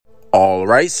All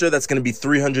right, sir, that's going to be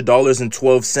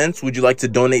 $300.12. Would you like to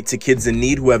donate to kids in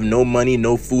need who have no money,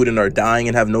 no food, and are dying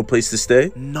and have no place to stay?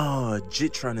 Nah,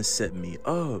 Jit trying to set me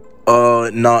up.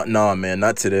 Nah, man,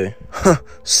 not today.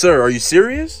 Sir, are you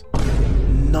serious?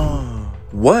 Nah.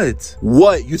 What?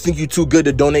 What? You think you too good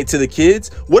to donate to the kids?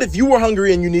 What if you were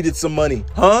hungry and you needed some money?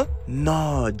 Huh?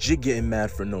 Nah, Jit getting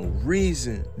mad for no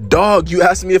reason. Dog, you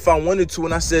asked me if I wanted to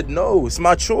and I said no. It's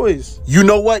my choice. You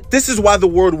know what? This is why the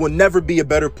world will never be a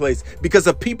better place. Because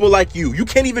of people like you. You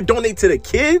can't even donate to the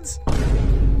kids?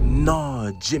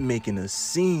 Nah, Jit making a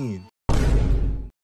scene.